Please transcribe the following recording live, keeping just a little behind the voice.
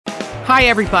Hi,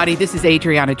 everybody. This is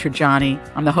Adriana Trajani.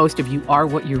 I'm the host of You Are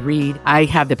What You Read. I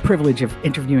have the privilege of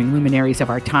interviewing luminaries of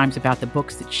our times about the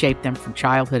books that shaped them from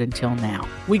childhood until now.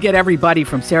 We get everybody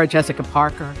from Sarah Jessica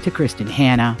Parker to Kristen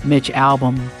Hanna, Mitch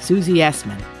Albom, Susie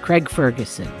Essman, Craig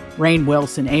Ferguson, Rainn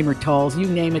Wilson, Amor Tolls, you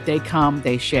name it, they come,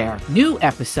 they share. New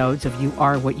episodes of You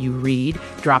Are What You Read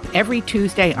drop every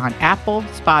Tuesday on Apple,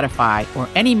 Spotify, or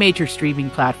any major streaming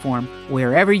platform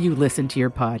wherever you listen to your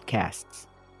podcasts.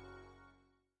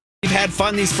 We've had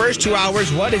fun these first 2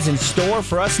 hours. What is in store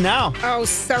for us now? Oh,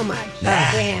 so much,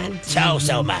 man.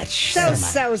 So much.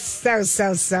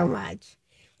 So much.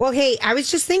 Well, hey, I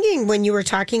was just thinking when you were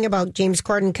talking about James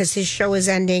Corden, because his show is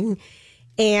ending,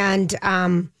 and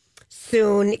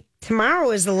soon, tomorrow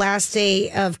is the last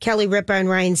day of Kelly Ripa and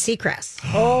Ryan Seacrest.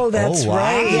 Oh, that's wow.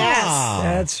 right. Yes.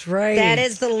 That's right. That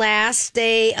is the last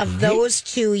day of those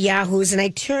two yahoos, and I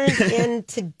tuned in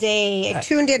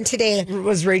today.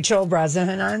 Was Rachel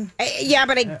Brosnahan on? Yeah,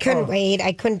 but I couldn't wait.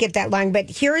 I couldn't get that long. But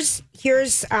here's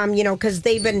because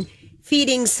they've been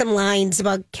feeding some lines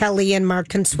about Kelly and Mark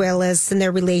Consuelos and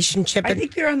their relationship. I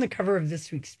think they're on the cover of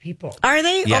this week's People. Are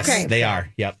they? Yes, okay. they are.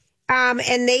 Yep.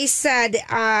 And they said,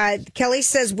 Kelly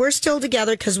says, we're still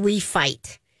together because we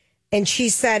fight. And she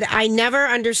said, I never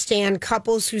understand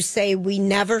couples who say we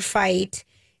never fight.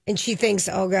 And she thinks,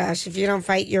 oh gosh, if you don't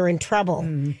fight, you're in trouble.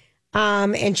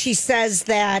 And she says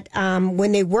that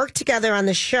when they work together on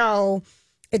the show,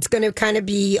 it's going to kind of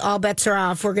be all bets are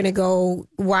off. We're going to go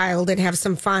wild and have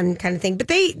some fun kind of thing. But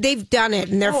they've done it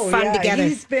and they're fun together.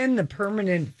 He's been the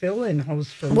permanent fill-in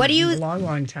host for a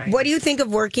long time. What do you think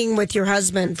of working with your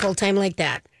husband full-time like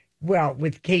that? Well,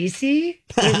 with Casey,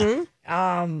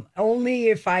 only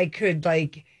if I could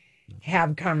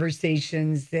have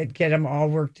conversations that get him all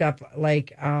worked up.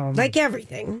 Like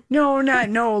everything. No.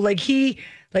 I'll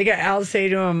say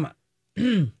to him,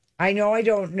 I know I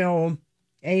don't know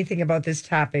anything about this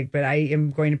topic, but I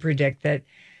am going to predict that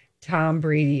Tom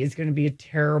Brady is going to be a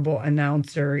terrible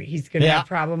announcer. He's going to have a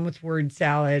problem with word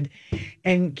salad.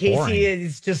 And Casey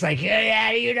is just like,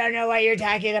 yeah, you don't know what you're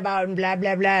talking about and blah,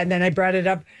 blah, blah. And then I brought it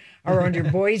up around your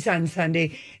boys on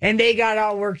Sunday and they got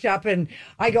all worked up. And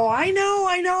I go, I know.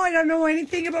 I don't know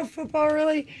anything about football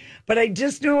really, but I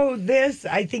just know this.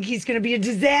 I think he's going to be a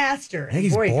disaster. I think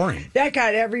he's boring. That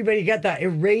it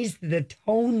raised the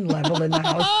tone level in the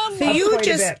house.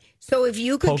 So if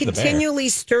you could continually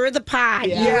stir the pot,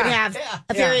 you would have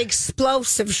a very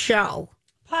explosive show.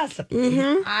 Possibly.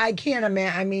 I can't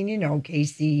imagine. I mean,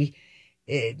 Casey,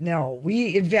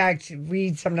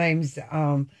 we sometimes,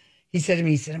 he said to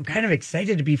me, I'm kind of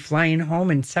excited to be flying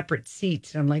home in separate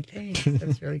seats. And I'm like, thanks,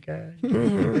 that's really good.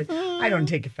 But I don't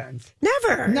take offense.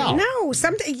 Never. No.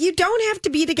 You don't have to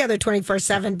be together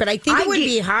 24/7, but I think it would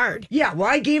be hard. Yeah, well,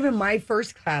 I gave him my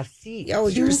first class seat. Oh,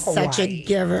 you're such a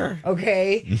giver.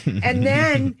 Okay. And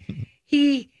then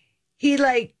he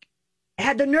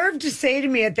had the nerve to say to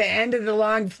me at the end of the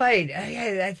long flight,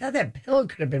 I thought that pillow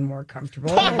could have been more comfortable.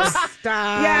 Stop.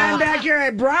 Yeah, I'm back here.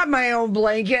 I brought my own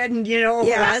blanket and,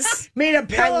 yes. made a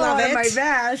pillow out of my it.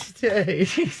 vest.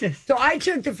 So I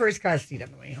took the first class seat on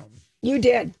the way home. You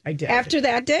did. I did. After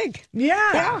that dig.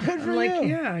 Yeah. Good for you.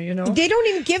 Yeah, They don't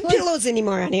even give pillows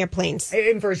anymore on airplanes.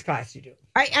 In first class, you do.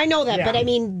 I know that, but I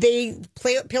mean, they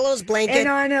pillows, blanket. And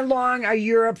on a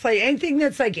Europe flight, anything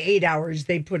that's like 8 hours,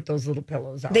 they put those little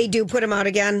pillows out. They do put them out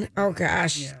again? Oh,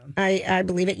 gosh. Yeah. I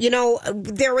believe it.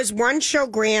 There was one show,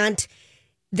 Grant,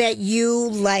 that you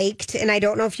liked, and I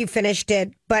don't know if you finished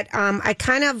it, but I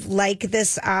kind of like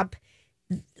this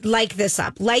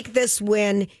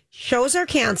when shows are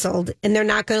canceled and they're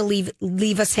not going to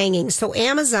leave us hanging. So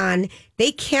Amazon,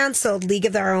 they canceled League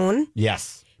of Their Own.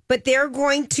 Yes. But they're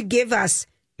going to give us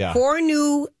 4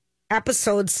 new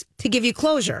episodes to give you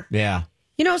closure. Yeah.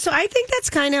 So I think that's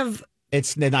kind of...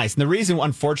 It's nice. And the reason,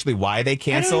 unfortunately, why they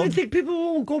canceled... I don't even think people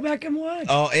will go back and watch.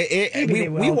 Oh,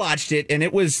 we watched it, and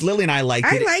it was... Lily and I liked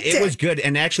it. It was good.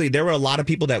 And actually, there were a lot of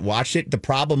people that watched it. The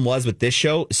problem was with this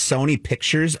show, Sony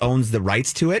Pictures owns the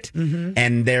rights to it. Mm-hmm.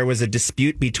 And there was a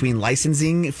dispute between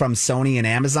licensing from Sony and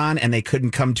Amazon, and they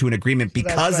couldn't come to an agreement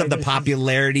because of the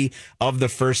popularity of the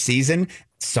first season.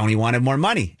 Sony wanted more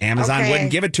money. Amazon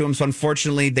wouldn't give it to them, so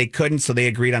unfortunately they couldn't. So they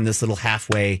agreed on this little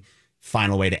halfway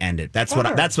final way to end it. That's what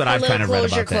I've kind of read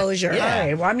about that. Closure. Yeah. All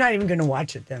right. Well, I'm not even going to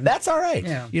watch it then. That's all right.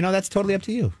 Yeah. That's totally up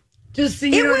to you. It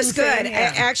was good. It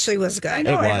actually was good. I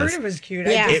know. I heard it was cute.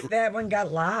 Yeah. That one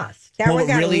got lost. That one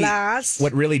got lost.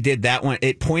 What really did that one?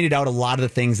 It pointed out a lot of the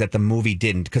things that the movie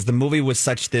didn't, because the movie was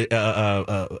such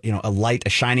a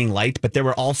shining light, but there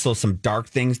were also some dark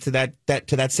things to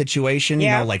that situation.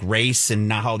 Yeah. Like race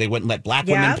and how they wouldn't let black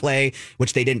women play,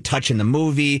 which they didn't touch in the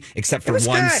movie except for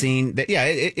one scene.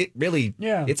 It really.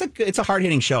 Yeah. It's a hard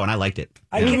hitting show, and I liked it.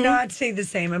 I cannot say the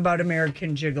same about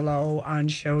American Gigolo on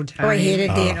Showtime. Oh, I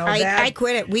hated it. I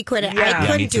quit it. We quit it. Yeah. I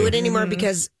couldn't do it anymore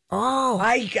because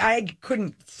I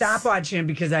couldn't stop watching him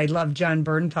because I love John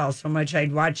Bernthal so much.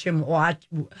 I'd watch him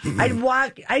I'd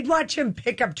watch him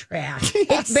pick up trash.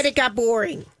 But it got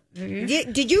boring.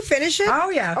 Did you finish it? Oh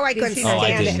yeah. Oh, I couldn't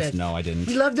stand it. No, I didn't.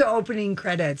 We loved the opening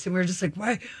credits, and we were just like,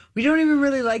 "Why? We don't even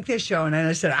really like this show." And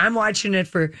I said, "I'm watching it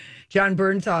for John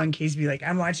Bernthal," and Casey be like,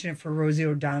 "I'm watching it for Rosie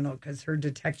O'Donnell because her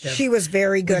detective." She was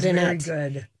very good in it.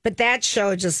 Very good. But that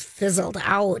show just fizzled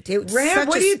out.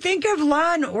 What do you think of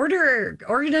Law and Order?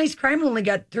 Organized Crime only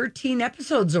got 13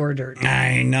 episodes ordered.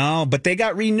 I know, but they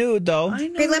got renewed though. I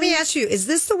know. Hey, let me ask you: is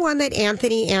this the one that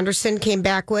Anthony Anderson came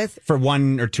back with for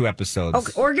 1 or 2 episodes?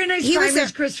 Okay. Organized Crime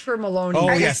is Christopher Maloney.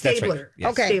 Oh yes, Stabler. That's right.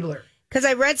 Yes. Okay, Stabler. Because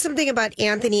I read something about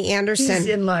Anthony Anderson. He's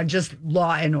in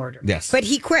Law and Order. Yes, but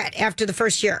he quit after the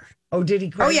first year. Oh, did he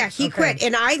quit? Oh, yeah, he quit.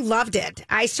 And I loved it.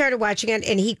 I started watching it,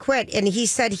 and he quit. And he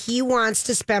said he wants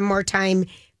to spend more time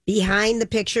behind the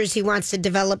pictures. He wants to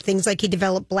develop things like he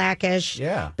developed Blackish.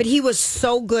 Yeah. But he was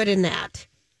so good in that.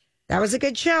 That was a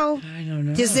good show. I don't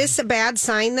know. Is this a bad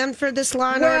sign, then, for this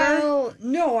Law and Order? Well,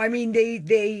 no. I mean,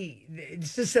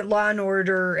 it's just that Law and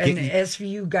Order and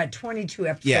SVU got 22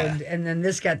 episodes, and then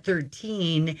this got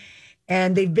 13.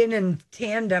 And they've been in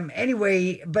tandem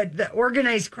anyway, but the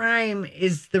Organized Crime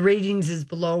the ratings is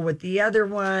below what the other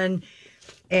one.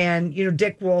 And,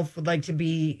 Dick Wolf would like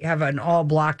to have an all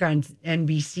block on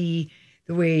NBC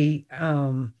the way,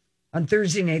 on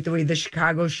Thursday night, the way the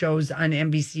Chicago shows on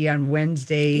NBC on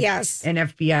Wednesday. Yes. And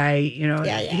FBI,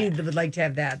 he would like to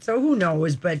have that. So who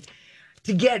knows? But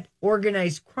to get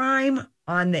Organized Crime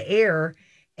on the air,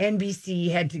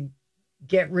 NBC had to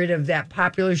get rid of that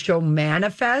popular show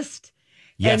Manifest.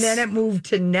 Yes. And then it moved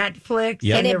to Netflix.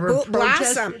 Yep. And it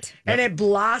blossomed. And it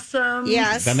blossomed.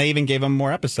 Yes. Then they even gave him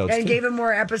more episodes. And gave him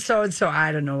more episodes. So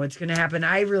I don't know what's going to happen.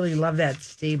 I really love that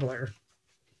Stabler.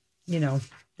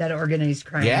 That Organized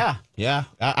Crime. Yeah. Yeah.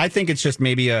 I think it's just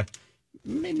maybe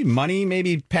money,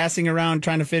 maybe passing around,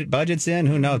 trying to fit budgets in.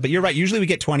 Who knows? But you're right. Usually we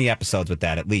get 20 episodes with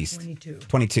that at least.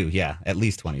 22. Yeah. At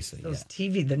least 20. So, those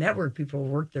TV, the network people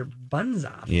work their buns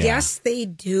off. Yeah. Yes, they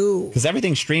do. Because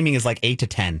everything streaming is like 8 to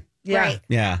 10. Yeah. Right.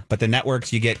 Yeah. But the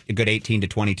networks, you get a good 18 to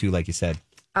 22, like you said.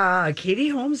 Katie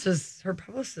Holmes, her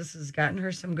publicist, has gotten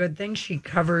her some good things. She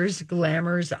covers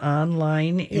Glamour's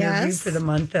online interview for the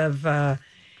month of,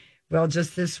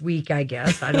 just this week, I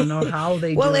guess. I don't know how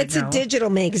they do it. Well, it's a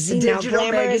digital magazine.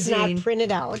 Glamour is not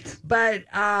printed out. But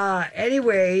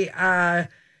anyway,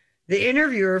 the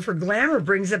interviewer for Glamour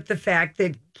brings up the fact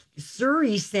that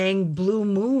Suri sang Blue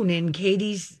Moon in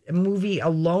Katie's movie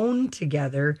Alone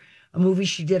Together, a movie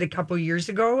she did a couple years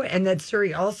ago, and that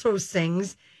Suri also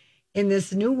sings in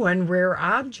this new one, Rare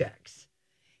Objects.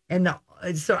 And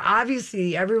so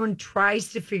obviously everyone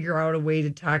tries to figure out a way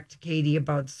to talk to Katie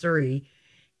about Suri.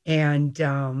 And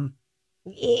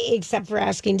except for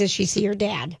asking, does she see her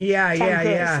dad?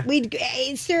 Yeah.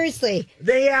 Seriously.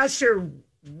 They asked her,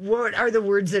 what are the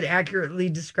words that accurately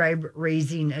describe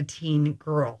raising a teen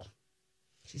girl?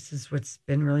 She says, what's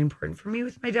been really important for me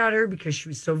with my daughter, because she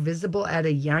was so visible at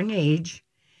a young age.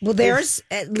 Well, there's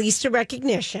at least a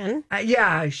recognition.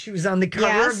 She was on the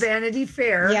cover of Vanity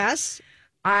Fair. Yes.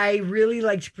 I really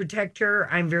like to protect her.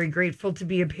 I'm very grateful to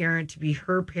be a parent, to be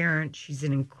her parent. She's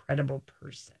an incredible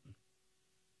person.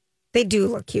 They do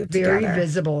look cute Very together.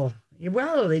 visible.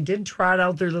 Well, they did trot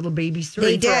out their little baby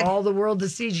Suri for all the world to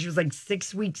see. She was like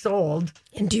 6 weeks old.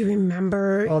 And do you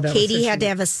remember Katie had to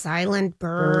have a silent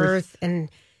birth and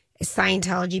a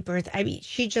Scientology birth? I mean,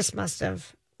 she just must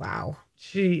have, wow.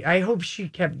 I hope she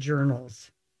kept journals.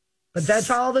 But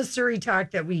that's all the Suri talk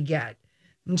that we get.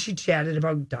 And she chatted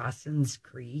about Dawson's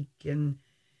Creek and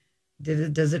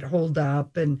does it hold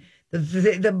up? And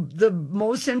the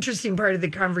most interesting part of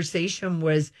the conversation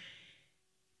was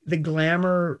the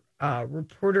Glamour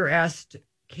reporter asked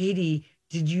Katie,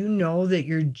 did you know that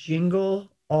your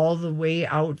Jingle All the Way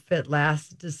outfit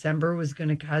last December was going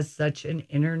to cause such an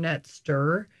internet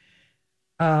stir?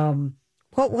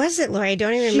 What was it, Lori? I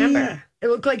don't even remember. It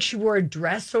looked like she wore a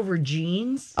dress over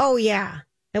jeans. Oh, yeah.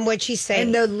 And what'd she say?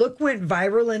 And the look went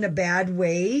viral in a bad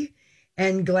way.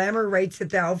 And Glamour writes that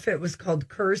the outfit was called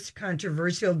cursed,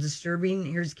 controversial, disturbing.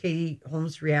 Here's Katie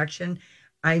Holmes' reaction.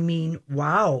 I mean,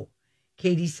 wow.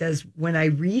 Katie says, when I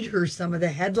read her some of the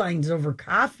headlines over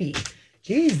coffee,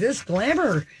 geez, this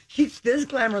glamour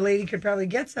lady could probably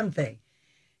get something.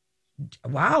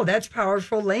 Wow, that's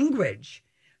powerful language.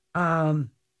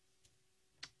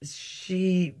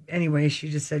 She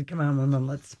just said, come on, women,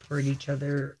 let's support each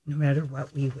other no matter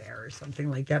what we wear or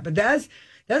something like that. But that's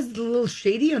a little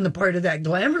shady on the part of that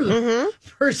glamour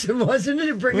person, wasn't it?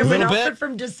 To bring him an outfit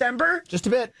from December? Just a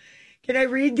bit. Can I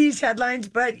read these headlines?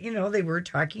 But, they were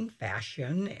talking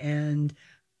fashion and,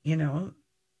 you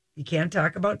can't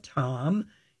talk about Tom.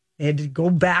 They had to go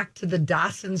back to the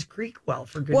Dawson's Creek well,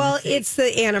 for goodness sake. It's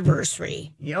the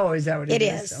anniversary. Oh, is that what it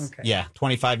is? Okay. Yeah,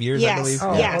 25 years, I believe.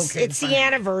 Oh, yes, okay, it's fine. The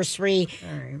anniversary.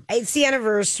 All right. It's the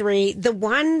anniversary. The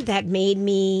one that made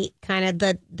me kind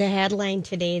of the headline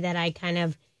today that I kind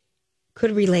of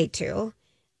could relate to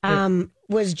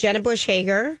was Jenna Bush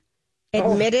Hager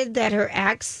admitted that her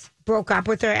ex broke up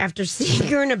with her after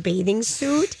seeing her in a bathing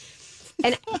suit.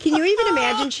 And can you even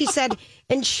imagine? She said,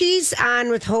 and she's on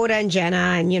with Hoda and Jenna,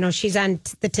 and, she's on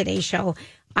the Today Show.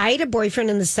 I had a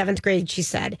boyfriend in the 7th grade, she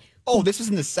said. Oh, this was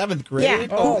in the 7th grade? Yeah.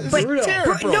 Oh, but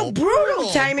brutal. Brutal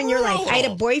time in your life. I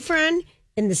had a boyfriend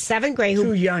in the 7th grade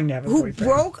too young to have a boyfriend. Who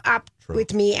broke up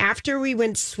with me after we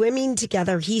went swimming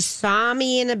together. He saw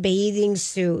me in a bathing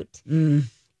suit. And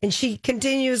she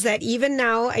continues that even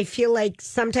now, I feel like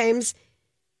sometimes...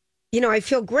 I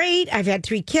feel great. I've had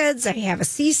 3 kids. I have a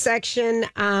C-section.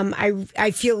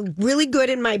 I feel really good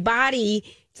in my body.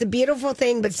 It's a beautiful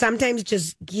thing, but sometimes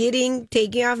just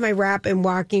taking off my wrap and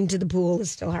walking to the pool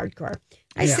is still hardcore.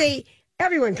 I say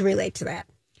everyone can relate to that.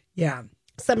 Yeah.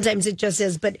 Sometimes it just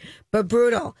is, but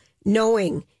brutal.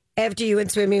 Knowing after you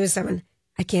went swimming with someone,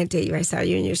 I can't date you. I saw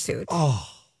you in your suit. Oh.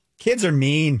 Kids are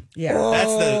mean. Yeah.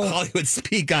 That's the Hollywood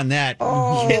speak on that.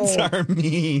 Kids are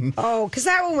mean. Oh, because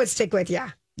that one would stick with you.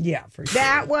 Yeah, for sure.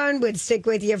 That one would stick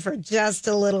with you for just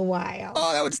a little while.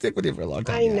 Oh, that would stick with you for a long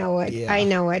time. I know it. Yeah. I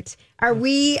know it. Do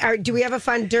we have a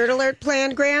fun Dirt Alert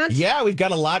planned, Grant? Yeah, we've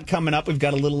got a lot coming up. We've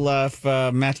got a little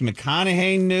Matthew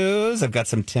McConaughey news. I've got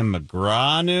some Tim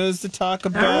McGraw news to talk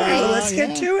about. All right, let's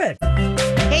get to it.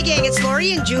 Hey, gang, it's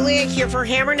Lori and Julia here for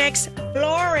Hamernick's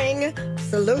Flooring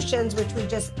Solutions, which we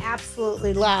just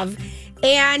absolutely love.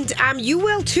 And you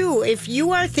will, too, if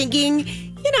you are thinking,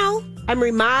 I'm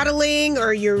remodeling,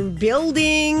 or you're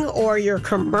building, or you're a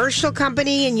commercial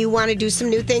company and you want to do some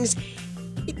new things.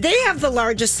 They have the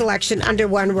largest selection under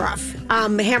one roof.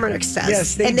 Hamernick's does.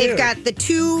 Yes, they do. And they've got the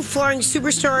 2 flooring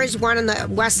superstores, one on the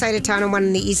west side of town and one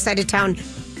on the east side of town.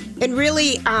 And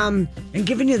really... and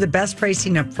giving you the best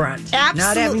pricing up front. Absolutely.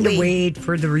 Not having to wait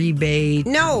for the rebate.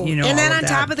 No. And then on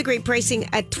top of the great pricing,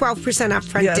 a 12%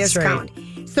 upfront discount. Right.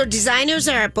 So designers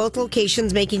are at both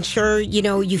locations making sure,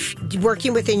 you're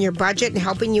working within your budget and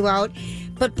helping you out.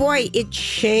 But boy, it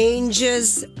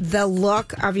changes the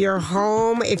look of your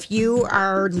home. If you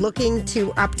are looking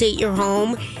to update your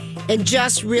home and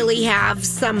just really have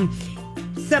some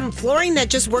flooring that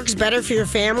just works better for your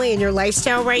family and your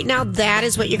lifestyle right now, that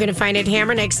is what you're going to find at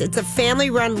Hamernick's. It's a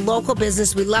family-run local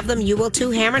business. We love them. You will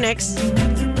too. Hamernick's.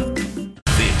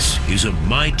 This is a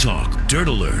My Talk Dirt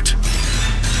Alert.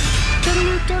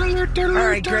 All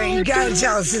right, Grant, you got to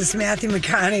tell us this Matthew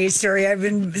McConaughey story. I've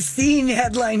been seeing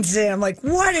headlines today. I'm like,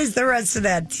 what is the rest of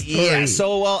that story? Yeah,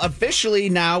 so, officially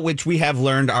now, which we have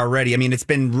learned already, it's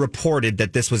been reported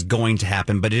that this was going to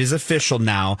happen, but it is official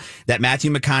now that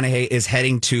Matthew McConaughey is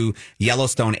heading to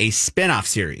Yellowstone, a spinoff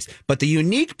series. But the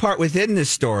unique part within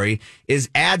this story is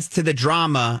adds to the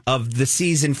drama of the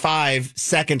season 5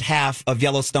 second half of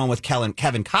Yellowstone with Kevin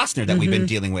Costner that we've been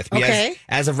dealing with.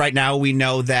 As of right now, we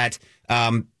know that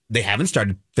they haven't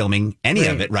started filming any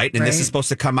of it, right? And this is supposed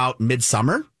to come out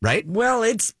midsummer, right? Well,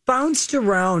 it's bounced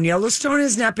around. Yellowstone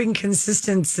has not been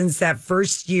consistent since that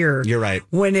first year. You're right.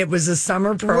 When it was a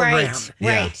summer program.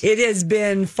 Right. It has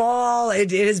been fall.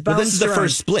 It has bounced around. This is the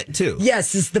first split, too.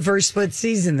 Yes, it's the first split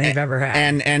season they've ever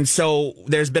had. And so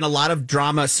there's been a lot of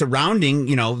drama surrounding,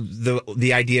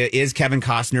 the idea, is Kevin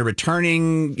Costner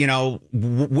returning?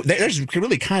 There's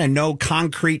really kind of no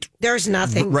concrete There's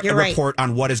nothing. report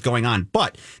on what is going on.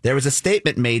 But there was a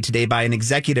statement made today by an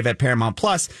executive at Paramount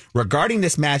Plus regarding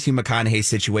this Matthew McConaughey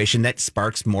situation that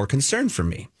sparks more concern for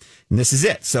me. And this is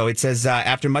it. So it says,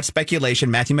 after much speculation,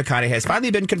 Matthew McConaughey has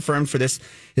finally been confirmed for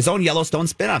his own Yellowstone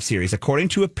spinoff series. According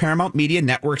to a Paramount Media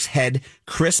Network's head,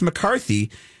 Chris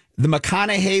McCarthy, The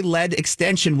McConaughey-led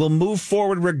extension will move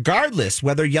forward regardless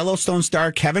whether Yellowstone star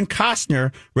Kevin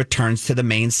Costner returns to the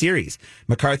main series.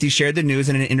 McCarthy shared the news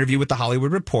in an interview with The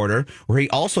Hollywood Reporter, where he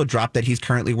also dropped that he's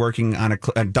currently working on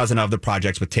a dozen of the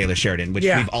projects with Taylor Sheridan, which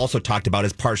we've also talked about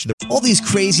as parts of the... All these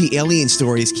crazy alien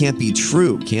stories can't be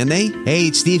true, can they? Hey,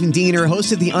 it's Stephen Diener,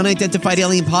 host of the Unidentified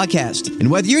Alien Podcast. And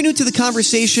whether you're new to the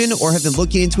conversation or have been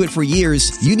looking into it for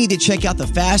years, you need to check out the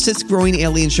fastest growing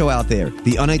alien show out there,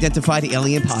 the Unidentified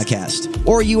Alien Podcast,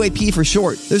 or UAP for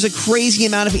short. There's a crazy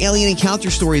amount of alien encounter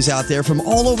stories out there from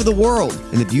all over the world.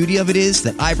 And the beauty of it is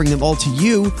that I bring them all to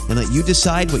you and let you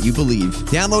decide what you believe.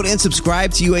 Download and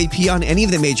subscribe to UAP on any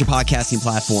of the major podcasting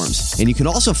platforms. And you can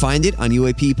also find it on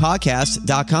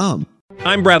UAPpodcast.com.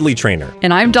 I'm Bradley Trainer.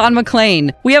 And I'm Don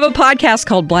McClain. We have a podcast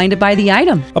called Blinded by the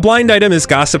Item. A blind item is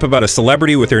gossip about a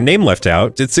celebrity with their name left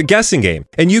out. It's a guessing game,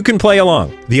 and you can play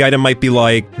along. The item might be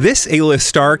like, this A-list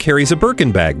star carries a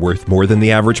Birkin bag worth more than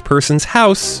the average person's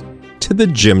house to the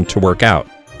gym to work out.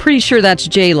 Pretty sure that's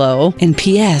J-Lo. And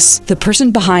P.S. the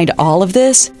person behind all of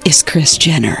this is Kris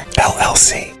Jenner,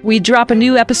 LLC. We drop a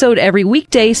new episode every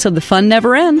weekday so the fun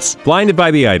never ends. Blinded by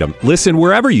the Item. Listen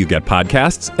wherever you get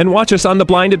podcasts and watch us on the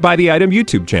Blinded by the Item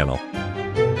YouTube channel.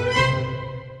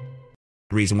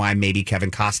 Reason why maybe Kevin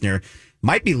Costner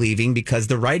might be leaving, because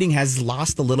the writing has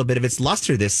lost a little bit of its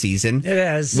luster this season. It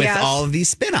has. With all of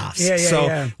these spinoffs.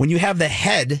 So when you have the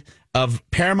head of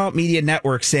Paramount Media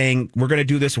Network saying we're going to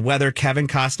do this whether Kevin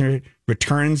Costner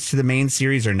returns to the main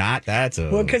series or not, that's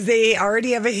a... Well, because they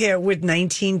already have a hit with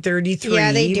 1933.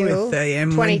 Yeah, they do. With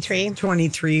the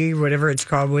 23, whatever it's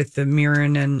called, with the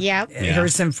Mirren and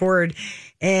Harrison Ford.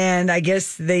 And I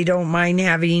guess they don't mind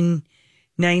having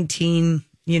 19,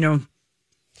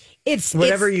 it's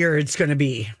whatever year it's going to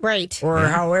be. Right. Or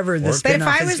however the spinoff is. But if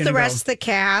I was the rest of the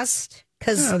cast...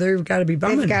 Because they've got to be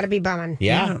bumming. They've got to be bumming.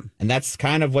 Yeah. And that's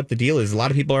kind of what the deal is. A lot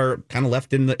of people are kind of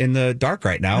left in the dark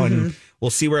right now, and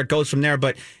we'll see where it goes from there.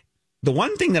 But the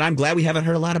one thing that I'm glad we haven't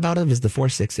heard a lot about is the 4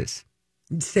 Sixes.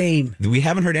 Same. We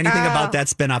haven't heard anything about that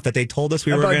spinoff that they told us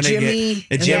we were going to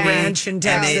get. Jimmy Ranch in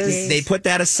Texas. They put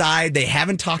that aside. They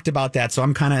haven't talked about that. So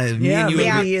I'm kind of...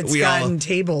 maybe it's gotten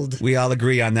tabled. We all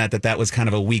agree on that was kind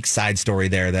of a weak side story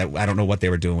there, that I don't know what they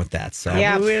were doing with that. So we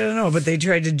don't know, but they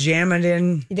tried to jam it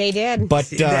in. They did. But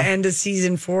the end of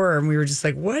season 4, and we were just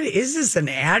like, what is this, an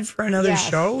ad for another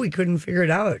show? We couldn't figure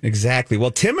it out. Exactly.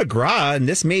 Well, Tim McGraw, and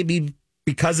this may be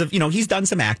because of, he's done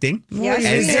some acting. Yes,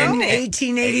 in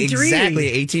 1883. Exactly,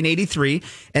 1883.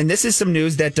 And this is some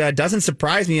news that doesn't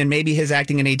surprise me, and maybe his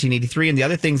acting in 1883 and the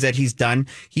other things that he's done.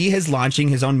 He is launching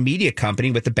his own media company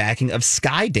with the backing of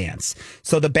Skydance.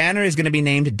 So the banner is going to be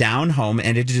named Down Home,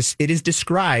 and it is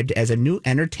described as a new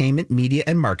entertainment, media,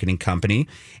 and marketing company,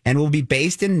 and will be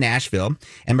based in Nashville.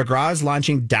 And McGraw is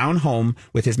launching Down Home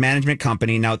with his management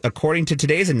company. Now, according to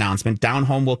today's announcement, Down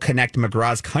Home will connect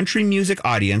McGraw's country music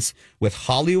audience with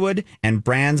Hollywood and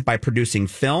brands by producing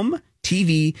film,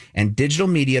 TV, and digital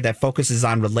media that focuses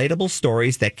on relatable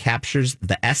stories that captures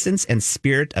the essence and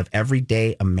spirit of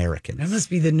everyday Americans. That must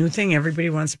be the new thing. Everybody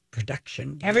wants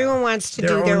production. Everyone wants to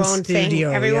do their own thing.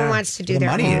 Everyone wants to do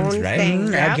their own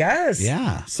thing. I guess.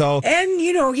 Yeah. So, and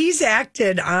he's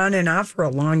acted on and off for a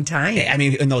long time. I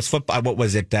mean, in those football, what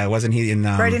was it? Wasn't he in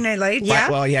Friday Night Lights? Yeah.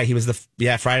 Well, yeah, he was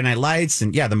Friday Night Lights,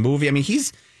 and the movie. I mean,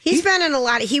 He's been in a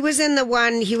lot. He was in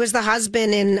he was the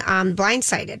husband in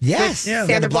Blindsided. Yes.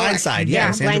 The Blindside. Yeah,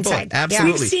 Blindside.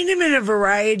 Absolutely. We've seen him in a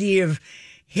variety of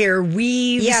hair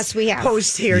weaves. Yes, we have.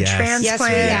 Post-hair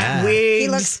transplant, wigs. He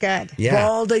looks good. Yeah.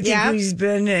 Bald, I think he's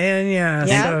been in,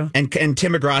 Yeah. And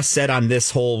Tim McGraw said on this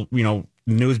whole,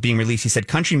 news being released, he said,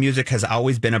 country music has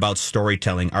always been about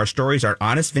storytelling. Our stories are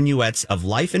honest vignettes of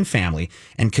life and family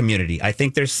and community. I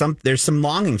think there's some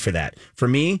longing for that. For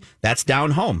me, that's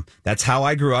Down Home. That's how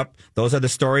I grew up. Those are the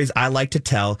stories I like to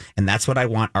tell, and that's what I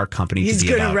want our company to be about. He's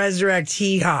going to resurrect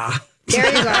Hee Haw. There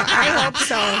you go. I hope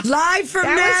so. Live from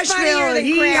Nashville.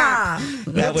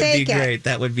 That would be great.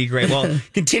 That would be great. Well,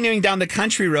 continuing down the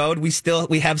country road, we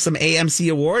have some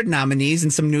AMC Award nominees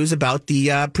and some news about the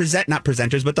not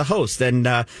presenters, but the hosts. And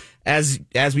as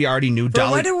we already knew,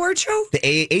 Dolly. What award show? The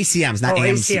ACMs, not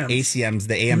AMC. ACMs,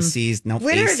 the AMCs. No,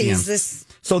 when ACMs. are these?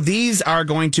 So these are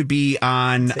going to be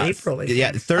on April.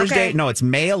 Thursday. Okay. No, it's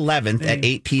May 11th at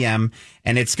 8 p.m.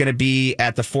 And it's going to be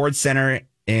at the Ford Center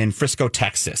in Frisco,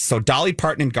 Texas. So Dolly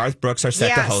Parton and Garth Brooks are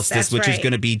set to host this, which is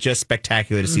going to be just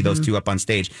spectacular to see those two up on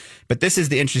stage. But this is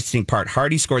the interesting part.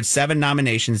 Hardy scored 7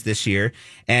 nominations this year,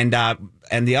 and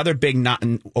the other big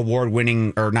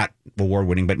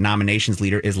nominations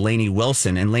leader is Lainey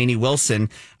Wilson. And Lainey Wilson,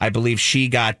 I believe she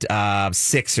got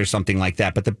 6 or something like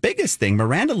that. But the biggest thing,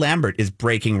 Miranda Lambert is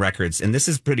breaking records, and this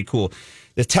is pretty cool.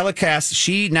 The telecast,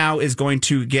 she now is going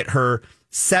to get her...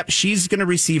 She's going to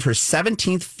receive her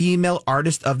 17th Female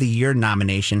Artist of the Year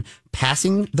nomination,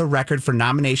 passing the record for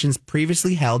nominations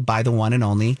previously held by the one and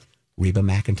only Reba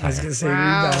McEntire. I was going to say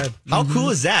Reba. How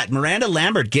cool is that? Miranda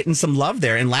Lambert getting some love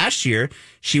there. And last year,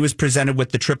 she was presented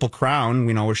with the Triple Crown,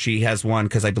 where she has won,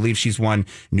 because I believe she's won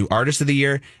New Artist of the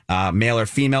Year, Male or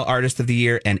Female Artist of the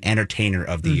Year, and Entertainer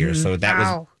of the Year. So that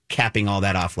was capping all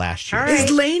that off last year. Is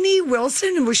Lainey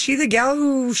Wilson, was she the gal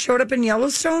who showed up in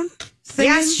Yellowstone?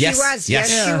 Yes, she was.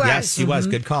 Yes, she was.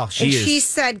 Good call. She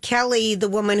said Kelly, the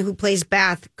woman who plays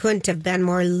Beth, couldn't have been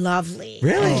more lovely.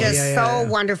 Really? So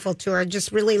wonderful to her.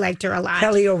 Just really liked her a lot.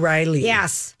 Kelly O'Reilly.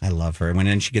 Yes. I love her.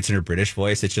 When she gets in her British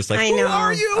voice, it's just like, who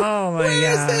are you? Oh, my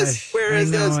gosh. Where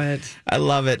is this? I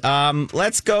love it.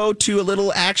 Let's go to a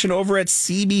little action over at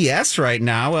CBS right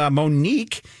now.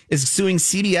 Monique is suing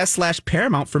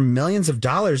CBS/Paramount for millions of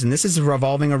dollars, and this is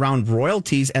revolving around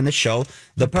royalties and the show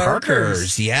The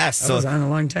Parkers. Yes. That was on a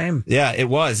long time. Yeah, it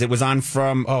was. It was on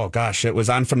from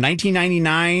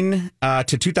 1999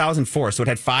 to 2004. So it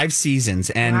had 5 seasons.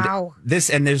 And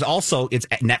there's also,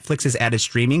 Netflix has added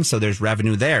streaming, so there's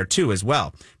revenue there too as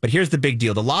well. But here's the big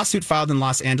deal. The lawsuit filed in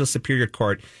Los Angeles Superior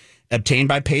Court, obtained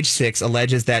by Page Six,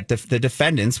 alleges that the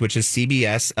defendants, which is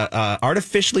CBS,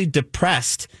 artificially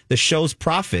depressed the show's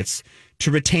profits to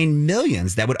retain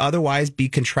millions that would otherwise be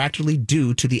contractually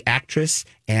due to the actress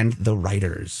and the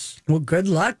writers. Well, good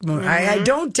luck. I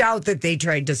don't doubt that they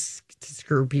tried to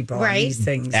screw people on these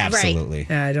things. Absolutely.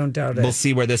 Yeah, I don't doubt it. We'll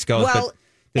see where this goes. But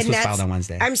this was filed on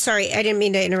Wednesday. I'm sorry, I didn't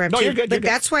mean to interrupt you. You're good. But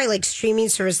that's why, streaming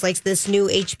service like this new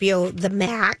HBO, The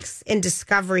Max, and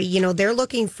Discovery, they're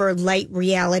looking for light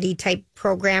reality type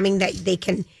programming that they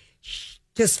can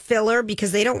just filler,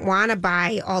 because they don't want to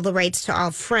buy all the rights to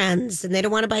all Friends, and they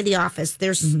don't want to buy The Office.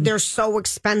 They're so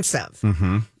expensive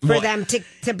for them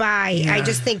to buy. Yeah. I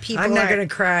just think people. I'm not going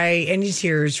to cry any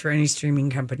tears for any streaming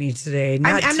company today.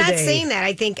 I'm not saying that.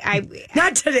 I think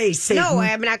not today. Satan. No,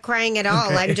 I'm not crying at all.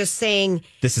 Okay. I'm just saying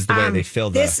this is the way they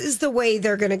fill. This is the way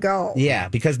they're going to go. Yeah,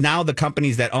 because now the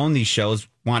companies that own these shows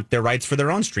want their rights for their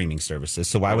own streaming services.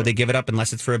 So why would they give it up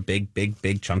unless it's for a big, big,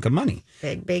 big chunk of money?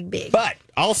 Big. But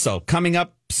also coming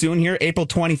up soon here, April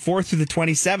 24th through the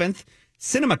 27th,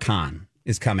 CinemaCon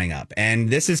is coming up.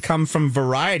 And this has come from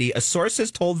Variety. A source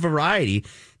has told Variety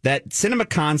that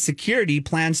CinemaCon security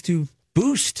plans to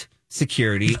boost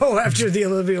security. Oh, after the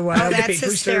Olivia Wilde that's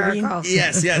hysterical.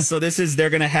 Yes. So they're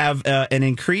going to have an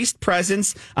increased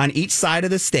presence on each side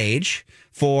of the stage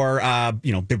for,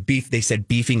 they said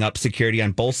beefing up security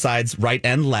on both sides, right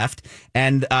and left.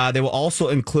 And they will also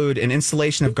include an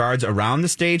installation of guards around the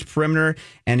stage perimeter,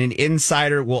 and an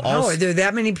insider will also... are there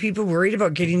that many people worried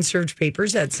about getting served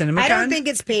papers at CinemaCon? I don't think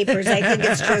it's papers. I think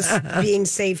it's just being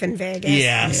safe in Vegas.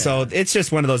 Yeah, so it's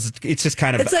just one of those, it's just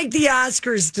kind of... It's like the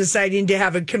Oscars deciding to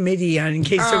have a committee on in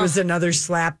case there was another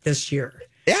slap this year.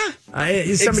 Yeah.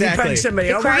 Somebody punched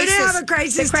somebody. We're going to have a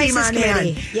crisis team on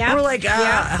hand. Yep. We're like,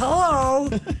 hello.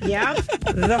 Yep.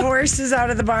 The horse is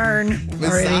out of the barn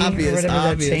already. Obvious,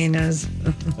 whatever that saying is.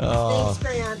 Oh.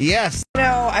 Thanks, Fran. Yes.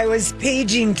 I was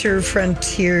paging through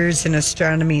Frontiers in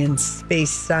Astronomy and Space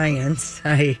Science.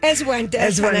 As one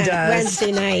does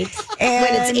Wednesday night when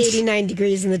it's 89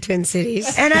 degrees in the Twin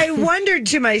Cities. And I wondered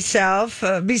to myself,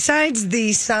 besides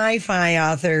the sci-fi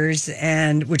authors,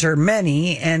 which are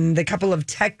many, and the couple of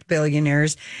tech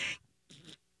billionaires,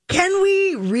 can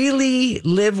we really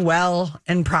live well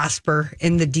and prosper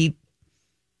in the deep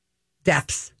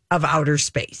depths of outer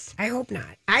space? I hope not.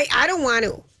 I don't want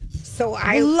to. So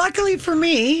luckily for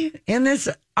me, in this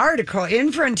article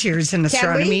in Frontiers in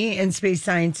Astronomy and Space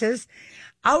Sciences,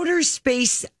 outer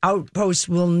space outposts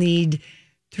will need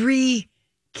 3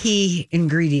 key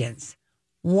ingredients.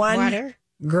 1, water,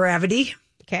 gravity.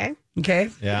 Okay.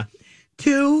 Yeah.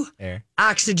 2, air,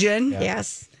 oxygen. Yeah.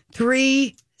 Yes.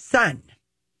 3, sun.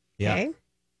 Yeah. Okay.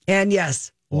 And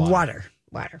yes, water.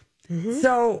 Mm-hmm.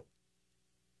 So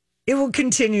it will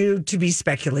continue to be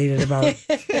speculated about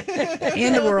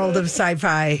in the world of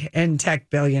sci-fi and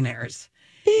tech billionaires.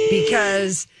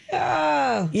 Because,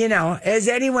 as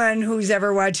anyone who's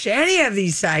ever watched any of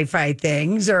these sci-fi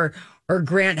things, or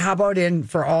Grant, how about in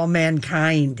For All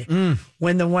Mankind,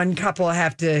 when the one couple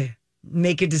have to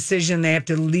make a decision, they have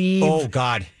to leave. Oh,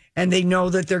 God. and they know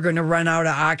that they're going to run out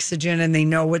of oxygen, and they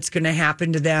know what's going to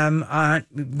happen to them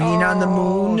being on the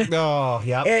moon. Oh,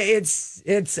 yeah.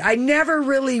 It's. I never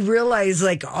really realized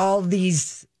like all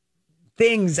these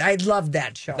things. I loved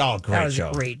that show. Oh, great that was show.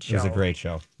 A great show. It was a great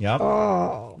show. Yep.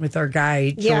 Oh, with our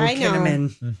guy Joel I know.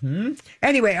 Kinnaman. Mm-hmm.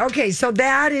 Anyway, okay, so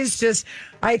that is just.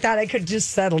 I thought I could just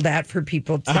settle that for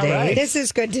people today. Right. This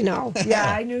is good to know.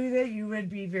 Yeah, I knew that you would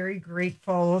be very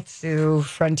grateful to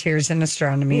Frontiers in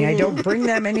Astronomy. I don't bring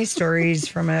that many stories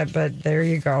from it, but there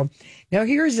you go. Now,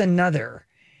 here's another.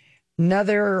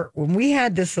 When we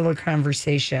had this little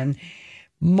conversation,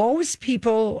 most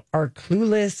people are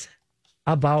clueless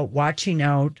about watching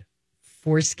out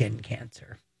for skin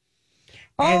cancer.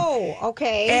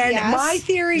 Okay. And yes. my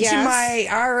theory to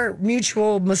our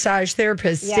mutual massage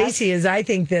therapist, Stacy, is I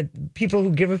think that people who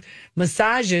give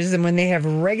massages and when they have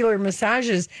regular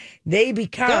massages, they're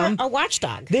a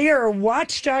watchdog. They are a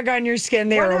watchdog on your skin.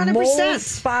 They 100%. Are a mole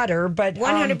spotter. But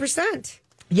 100%.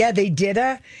 Yeah, they did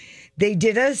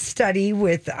a study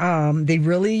with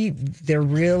they're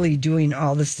really doing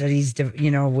all the studies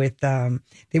with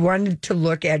they wanted to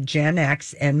look at Gen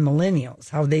X and millennials,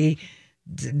 how they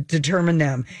determine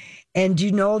them. And do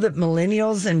you know that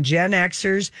millennials and Gen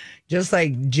Xers, just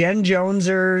like Gen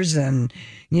Jonesers and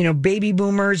baby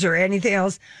boomers or anything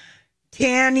else,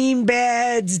 tanning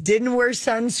beds, didn't wear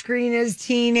sunscreen as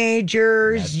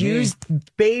teenagers, used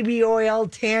baby oil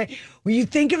tan. Well, you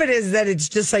think of it as that it's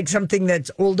just like something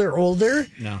that's older.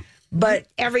 No. But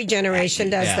every generation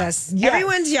does this. Yes.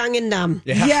 Everyone's young and dumb.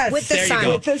 Yeah. Yes. With the sun.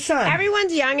 With the sun.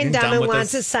 Everyone's young and dumb and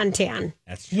wants a suntan.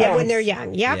 That's true. When they're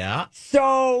young. Yep. Yeah.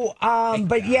 So,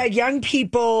 young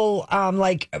people,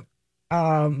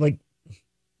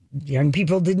 young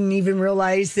people didn't even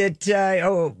realize that,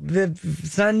 the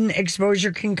sun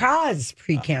exposure can cause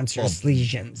precancerous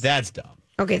lesions. That's dumb.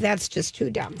 Okay, that's just too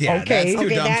dumb. Yeah, okay, that's too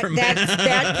dumb for me.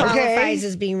 That qualifies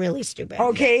as being really stupid.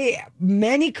 Okay,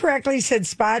 many correctly said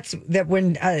spots that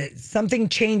when something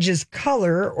changes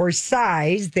color or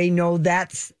size, they know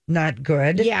that's not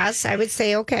good. Yes, I would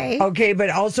say okay. Okay, but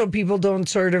also people don't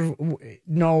sort of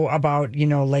know about,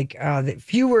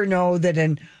 fewer know that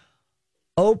an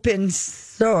open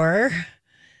sore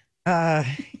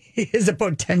is a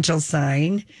potential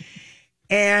sign.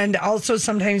 And also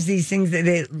sometimes these things that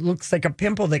it looks like a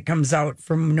pimple that comes out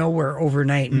from nowhere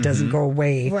overnight and doesn't go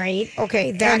away. Right.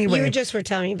 Okay. You just were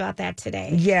telling me about that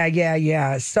today.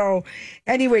 Yeah. So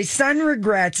anyway, Sun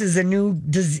Regrets is a new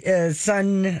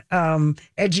sun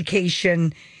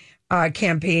education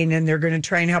campaign, and they're going to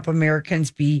try and help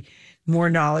Americans be more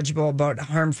knowledgeable about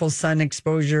harmful sun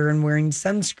exposure and wearing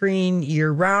sunscreen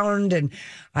year round. And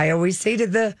I always say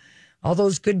to all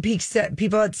those good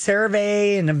people at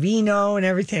CeraVe and Aveeno and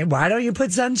everything, why don't you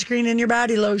put sunscreen in your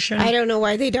body lotion? I don't know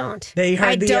why they don't. They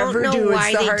hardly ever do.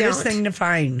 It's the hardest thing to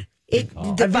find.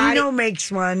 Aveeno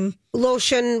makes one.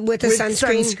 Lotion with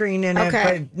sunscreen in it,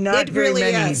 but not very really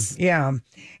many. Is. Yeah.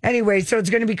 Anyway, so it's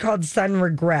going to be called Sun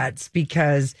Regrets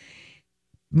because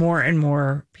more and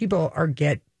more people are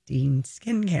getting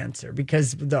skin cancer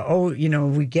because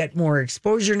we get more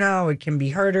exposure now. It can be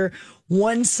harder.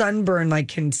 One sunburn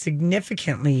can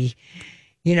significantly,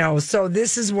 so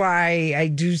this is why I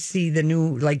do see the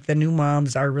new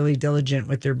moms are really diligent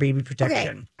with their baby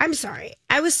protection. Okay. I'm sorry.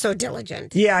 I was so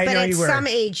diligent. Yeah, I know you were. But at some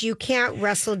age, you can't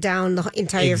wrestle down the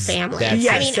entire family.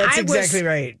 That's exactly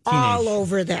right. All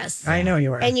over this. I know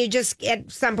you were. And you just,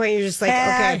 at some point, you're just like,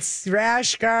 Cats,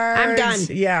 rash guards. I'm done.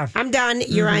 Yeah. I'm done.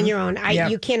 You're on your own.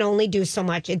 You can only do so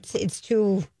much. It's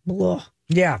too blah.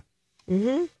 Yeah.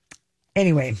 Mm-hmm.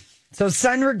 Anyway, so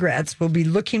Sun Regrets will be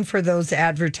looking for those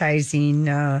advertising,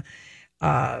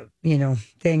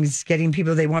 things, getting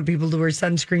people, they want people to wear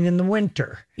sunscreen in the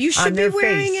winter. You should be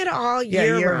wearing it all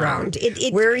year round.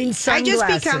 Wearing sunglasses. I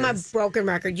just become a broken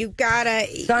record. You gotta.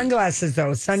 Sunglasses,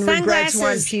 though. Regrets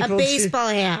want people a baseball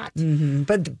hat. Mm-hmm.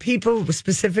 But people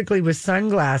specifically with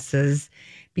sunglasses,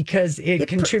 because it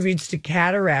contributes to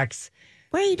cataracts.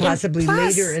 Right, possibly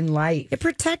later in life. It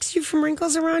protects you from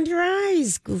wrinkles around your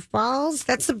eyes, goofballs.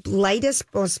 That's the lightest,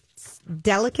 most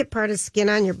delicate part of skin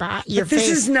on your body. But this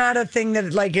is not a thing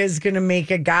that is going to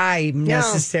make a guy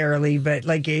necessarily, but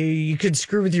you could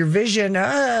screw with your vision.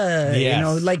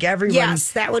 Everyone.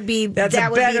 Yes, that would be that's a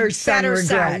better Sun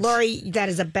regret. Lori, that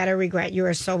is a better regret. You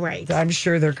are so right. I'm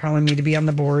sure they're calling me to be on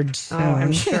the board soon. Oh,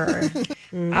 I'm sure.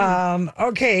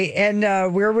 Okay,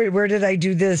 and where did I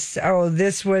do this? Oh,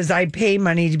 this was I pay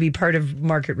money to be part of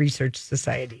Market Research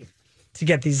Society to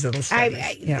get these little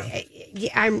studies.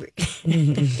 I'm.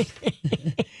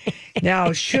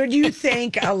 Now, should you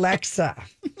thank Alexa?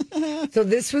 So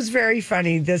this was very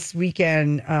funny this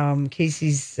weekend.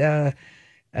 Casey's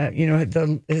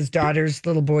his daughter's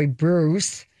little boy,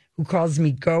 Bruce, who calls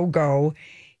me Go-Go,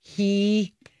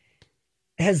 he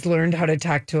has learned how to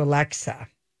talk to Alexa.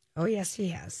 Oh, yes, he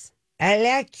has.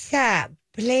 Alexa,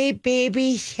 play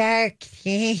Baby Shark.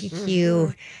 Thank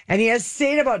you. And he has to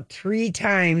say it about 3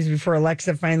 times before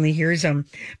Alexa finally hears him.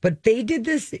 But they did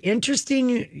this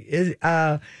interesting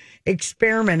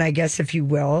experiment, I guess, if you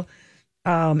will,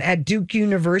 at Duke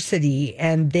University.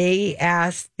 And they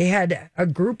had a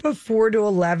group of 4 to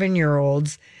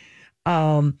 11-year-olds.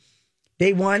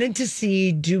 They wanted to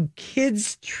see, do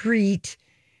kids treat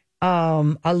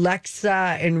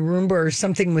Alexa and Roomba or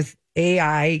something with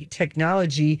AI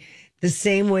technology the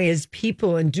same way as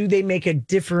people, and do they make a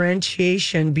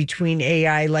differentiation between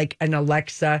AI like an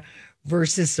Alexa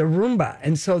versus a Roomba?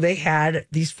 And so they had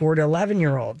these 4 to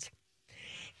 11-year-olds,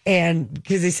 and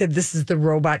because they said this is the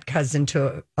robot cousin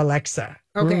to Alexa,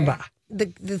 Roomba.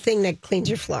 The thing that cleans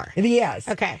your floor. Yes.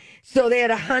 Okay. So they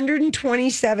had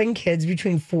 127 kids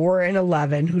between 4 and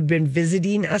 11 who'd been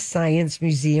visiting a science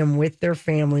museum with their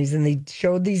families, and they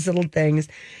showed these little things.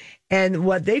 And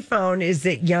what they found is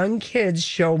that young kids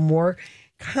show more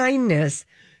kindness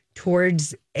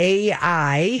towards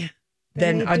AI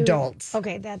than adults.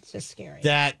 Okay, that's just scary.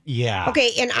 Yeah.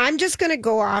 Okay, and I'm just going to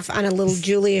go off on a little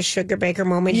Julia Sugarbaker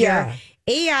moment here.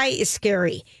 AI is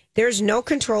scary. There's no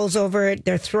controls over it.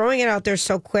 They're throwing it out there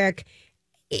so quick.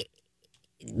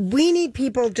 We need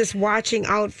people just watching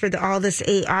out for all this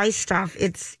AI stuff.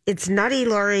 It's nutty,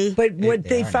 Lori. But what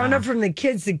they found out from the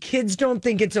kids don't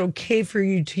think it's okay for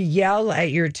you to yell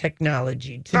at your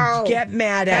technology, to get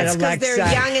mad at Alexa. That's because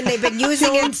they're young and they've been using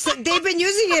it. They've been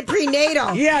using it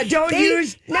prenatal. Yeah,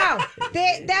 use. No,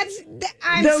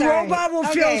 I'm the sorry. robot will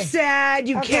feel sad.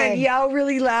 You can't yell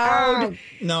really loud.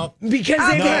 No, because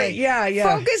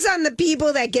Focus on the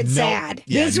people that get sad.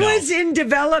 Yeah, this was in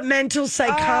developmental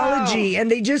psychology,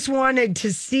 and they just wanted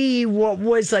to see what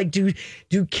was like. Do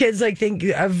kids like think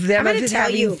of them as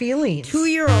having feelings?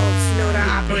 2-year-olds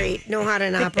know how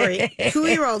to operate.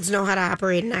 2-year-olds know how to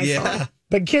operate an iPhone. Yeah.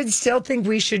 But kids still think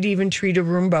we should even treat a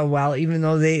Roomba well, even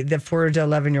though the 4 to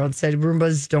 11-year-old said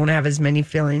Roombas don't have as many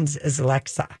feelings as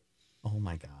Alexa. Oh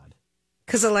my God!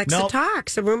 Because Alexa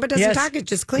talks. A Roomba doesn't talk; it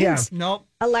just cleans. Yeah. Nope.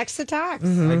 Alexa talks.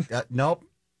 Nope.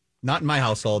 Not in my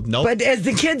household. Nope. But as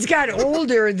the kids got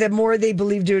older, the more they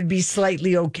believed it would be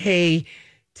slightly okay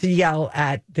to yell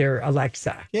at their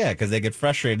Alexa. Yeah, because they get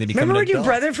frustrated. They become Remember when adults.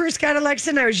 your brother first got Alexa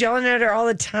and I was yelling at her all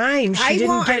the time?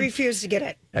 I refused to get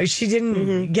it. She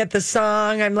didn't get the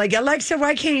song. I'm like, Alexa,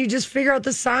 why can't you just figure out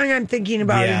the song I'm thinking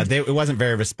about? Yeah, it wasn't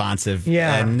very responsive.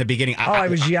 Yeah. And in the beginning. I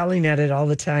was yelling at it all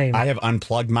the time. I have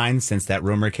unplugged mine since that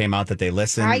rumor came out that they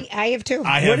listen. I have too.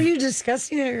 What are you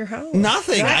discussing at your house?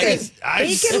 Nothing.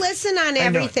 You can listen on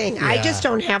everything. I just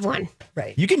don't have one.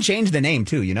 Right. You can change the name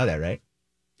too. You know that, right?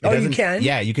 You can?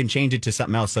 Yeah, you can change it to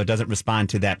something else so it doesn't respond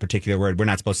to that particular word. We're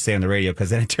not supposed to say on the radio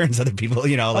because then it turns other people,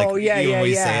 say it,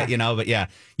 But yeah,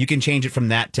 you can change it from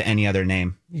that to any other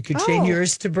name. You could change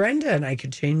yours to Brenda and I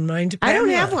could change mine to Pamela. I don't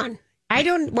have one. I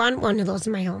don't want one of those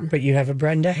in my home. But you have a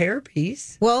Brenda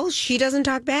hairpiece. Well, she doesn't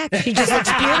talk back. She just looks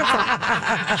beautiful.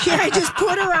 I just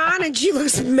put her on and she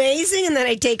looks amazing and then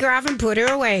I take her off and put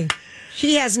her away.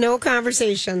 She has no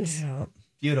conversations. Yeah.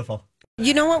 Beautiful.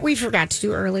 You know what we forgot to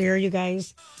do earlier, you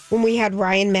guys? When we had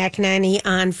Ryan McEnany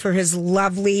on for his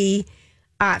lovely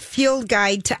field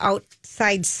guide to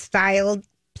outside style,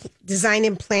 design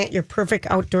and plant your perfect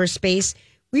outdoor space.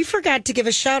 We forgot to give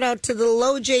a shout out to the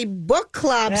LoJ Book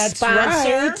Club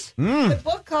sponsor. Right. The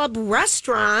Book Club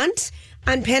restaurant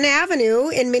on Penn Avenue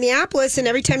in Minneapolis. And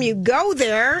every time you go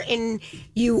there and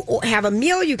you have a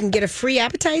meal, you can get a free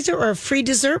appetizer or a free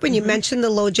dessert when you mention the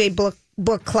LoJ Book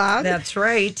Club. That's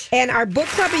right. And our book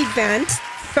club event,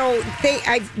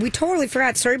 we totally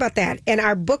forgot. Sorry about that. And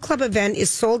our book club event is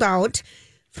sold out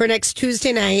for next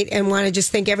Tuesday night. And want to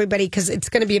just thank everybody because it's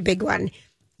going to be a big one.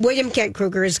 William Kent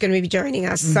Kruger is going to be joining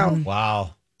us. So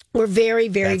wow, we're very,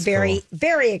 very, very,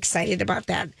 very excited about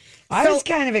that. I was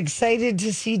kind of excited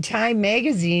to see Time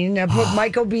Magazine put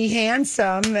Michael B.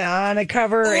 Handsome on a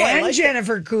cover and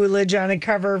Jennifer Coolidge on a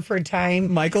cover for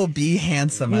Time. Michael B.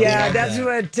 Handsome. That's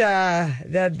what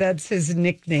that's his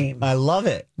nickname. I love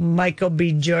it. Michael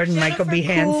B. Jordan, Jennifer Michael B.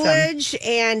 Handsome. Coolidge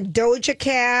and Doja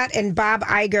Cat and Bob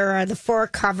Iger are the 4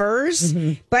 covers.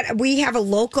 But we have a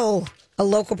local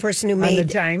person who made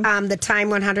the Time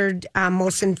 100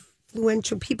 most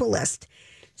influential people list.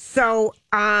 So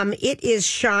it is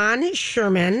Sean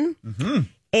Sherman,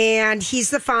 and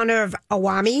he's the founder of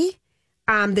Awami,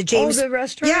 the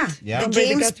restaurant? Yeah.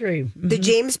 The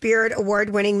James Beard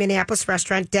award-winning Minneapolis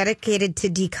restaurant dedicated to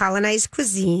decolonized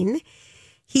cuisine.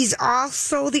 He's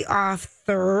also the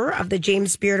author of the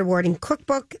James Beard Award-winning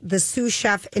cookbook, The Sous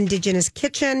Chef Indigenous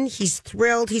Kitchen. He's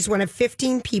thrilled. He's one of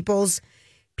 15 people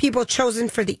chosen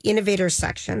for the Innovator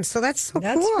section. So that's cool.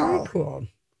 That's very cool.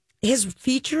 His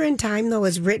feature in Time, though,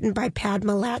 is written by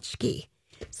Padma Latchkey.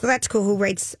 So that's cool. Who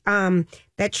writes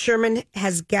that Sherman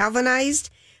has galvanized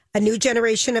a new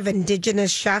generation of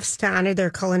Indigenous chefs to honor their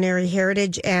culinary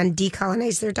heritage and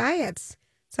decolonize their diets.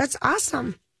 So that's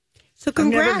awesome. So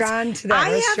congrats. I've never gone to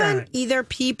that restaurant. I haven't either.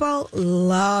 People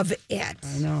love it.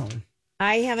 I know.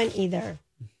 I haven't either.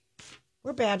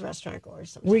 We're bad restaurant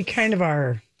goers. Sometimes. We kind of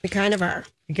are. We kind of are.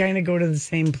 We kind of go to the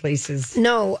same places.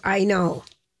 No, I know.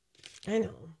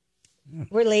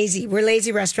 We're lazy. We're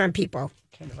lazy restaurant people.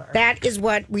 That is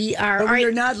what we are. But we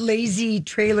are not lazy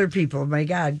trailer people. My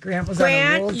God, Grant was on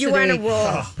a roll today. You were on a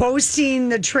roll. Posting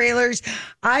the trailers.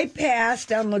 I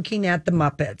passed on looking at the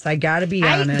Muppets. I got to be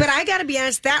honest. But I got to be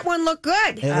honest, that one looked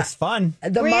good. It looks fun.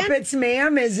 The Muppets,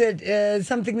 ma'am, is it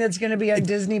something that's going to be on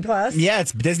Disney Plus? Yeah,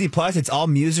 it's Disney Plus. It's all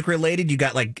music related. You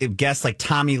got like guests like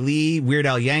Tommy Lee, Weird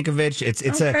Al Yankovic.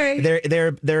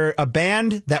 They're a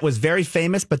band that was very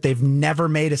famous, but they've never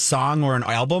made a song or an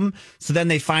album. So then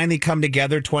they finally come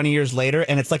together 20 years later,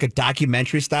 and it's like a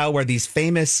documentary style where these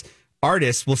famous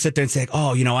artists will sit there and say,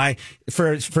 oh,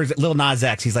 for Lil Nas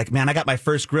X, he's like, man, I got my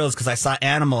first grills because I saw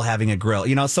Animal having a grill,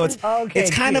 so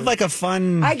it's kind of like a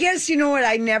fun. I guess, you know what,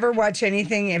 I never watch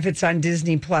anything if it's on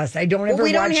Disney Plus. I don't ever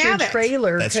watch your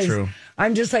trailer. That's true.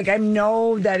 I'm just like, I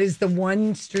know that is the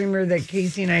one streamer that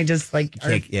Casey and I just like.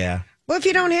 Yeah. Well, if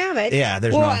you don't have it.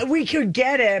 Yeah, we could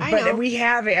get it, but we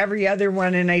have every other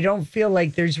one, and I don't feel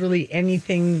like there's really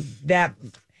anything that.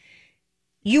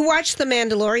 You watched The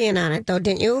Mandalorian on it, though,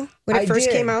 didn't you? When it first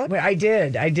came out? I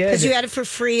did. Because you had it for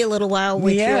free a little while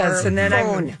with your and then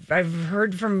phone. I've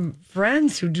heard from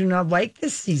friends who do not like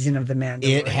this season of The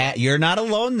Mandalorian. You're not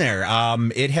alone there.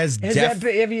 It has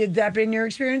that been your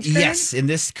experience, Fran? Yes. In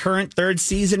this current third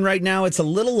season right now, it's a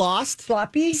little lost.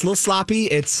 Sloppy? It's a little sloppy.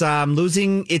 It's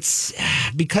losing. It's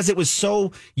because it was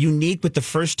so unique with the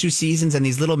first two seasons and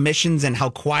these little missions and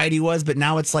how quiet he was. But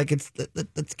now it's like,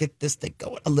 let's get this thing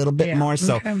going a little bit more.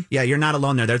 So, you're not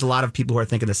alone there. There's a lot of people who are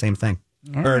thinking the same thing.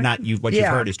 Not you. What you've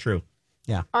heard is true.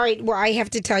 Yeah. All right. Well, I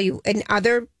have to tell you, and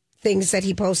other things that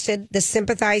he posted, the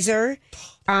Sympathizer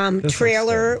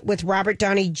trailer with Robert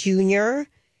Downey Jr.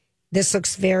 This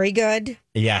looks very good.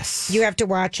 Yes. You have to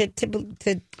watch it to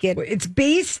get. It's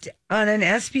based on an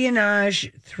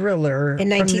espionage thriller in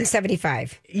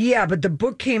 1975. But the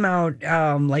book came out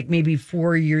like maybe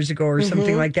 4 years ago or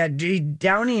something like that.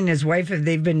 Downey and his wife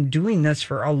they've been doing this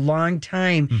for a long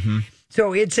time. Mm-hmm.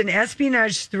 So it's an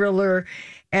espionage thriller,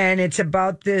 and it's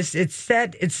about this. It's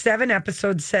 7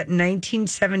 episodes set in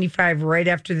 1975, right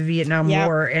after the Vietnam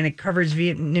War, and it covers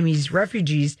Vietnamese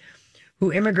refugees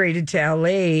who immigrated to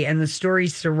LA and the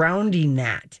stories surrounding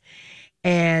that.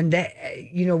 And,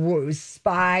 what was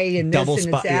Spy and Double this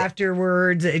and it's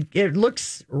afterwards. It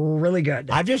looks really good.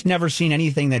 I've just never seen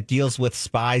anything that deals with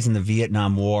spies in the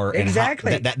Vietnam War.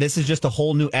 Exactly. And this is just a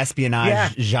whole new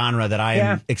espionage genre that I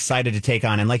am excited to take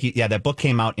on. And that book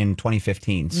came out in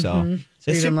 2015. So,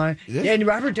 and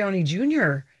Robert Downey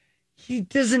Jr., he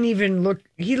doesn't even look,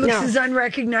 he looks as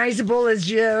unrecognizable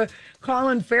as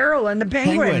Colin Farrell in the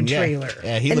Penguin trailer.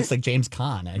 Yeah, he looks like James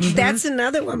Caan, actually. That's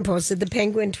another one posted, the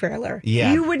Penguin trailer.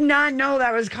 Yeah. You would not know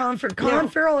that was Colin Farrell. Colin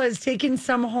Farrell has taken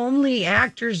some homely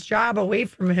actor's job away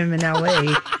from him in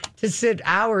L.A. to sit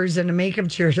hours in a makeup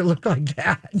chair to look like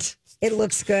that. It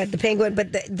looks good, the Penguin.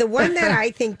 But the one that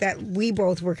I think that we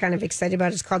both were kind of excited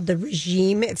about is called The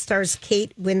Regime. It stars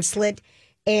Kate Winslet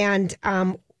and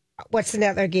what's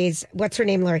another gaze? What's her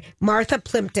name, Lori? Martha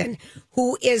Plimpton,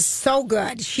 who is so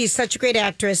good. She's such a great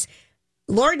actress.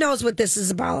 Lord knows what this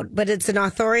is about, but it's an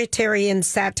authoritarian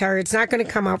satire. It's not going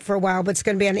to come out for a while, but it's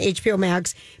going to be on HBO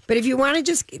Max. But if you want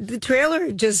to the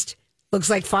trailer just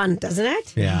looks like fun, doesn't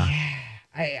it? Yeah.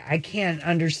 I can't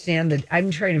understand that.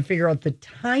 I'm trying to figure out the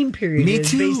time period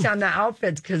based on the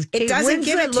outfits, because Kate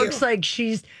Winslet looks like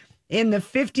she's in the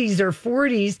 50s or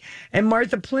 40s, and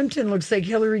Martha Plimpton looks like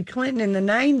Hillary Clinton in the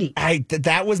 90s.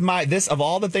 That was of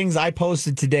all the things I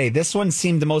posted today, this one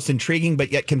seemed the most intriguing,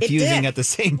 but yet confusing at the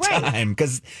same time.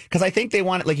 Because I think they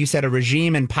want, like you said, a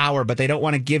regime in power, but they don't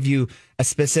want to give you a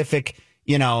specific,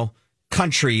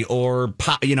 country or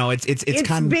it's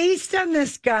kind of based on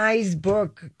this guy's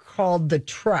book called The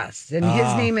Trust, and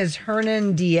his name is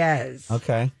Hernan Diaz.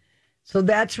 Okay, so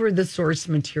that's where the source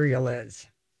material is.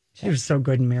 She was so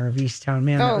good in Mare of Easttown,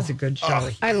 man. That was a good show.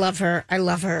 I love her.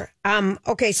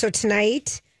 Okay, so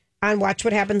tonight on Watch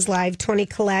What Happens Live, Toni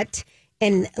Collette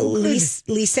and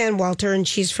Lisa and Walter, and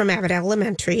she's from Abbott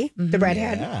Elementary, the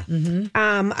redhead.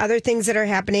 Yeah. Other things that are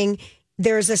happening.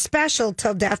 There's a special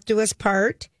Till Death Do Us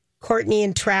Part. Courtney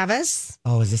and Travis.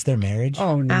 Oh, is this their marriage?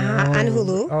 Oh, no. On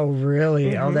Hulu. Oh,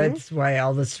 really? Oh, that's why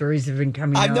all the stories have been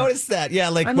coming out. I've noticed that. Yeah,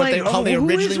 like I'm what like, how they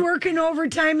originally... who is working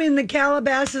overtime in the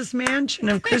Calabasas mansion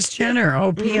of Kris Jenner?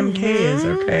 Oh, PMK is,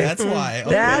 okay. That's why. Okay.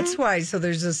 That's why. So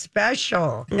there's a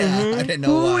special. Yeah, I didn't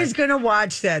know Who is going to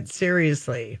watch that,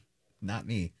 seriously? Not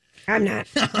me. I'm not.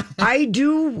 I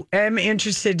am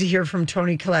interested to hear from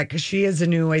Toni Collette because she has a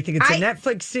new, I think it's a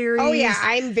Netflix series. Oh, yeah.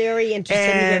 I'm very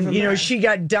interested in hearing from her. She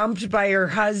got dumped by her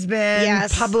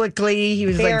husband publicly. He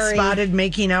was spotted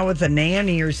making out with a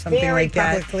nanny or something like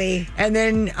that. Publicly. And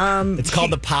then it's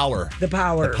called The Power. The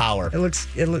Power. The Power.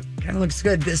 It kind of looks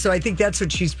good. So I think that's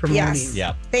what she's promoting. Yes.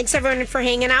 Yeah. Thanks, everyone, for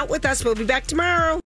hanging out with us. We'll be back tomorrow.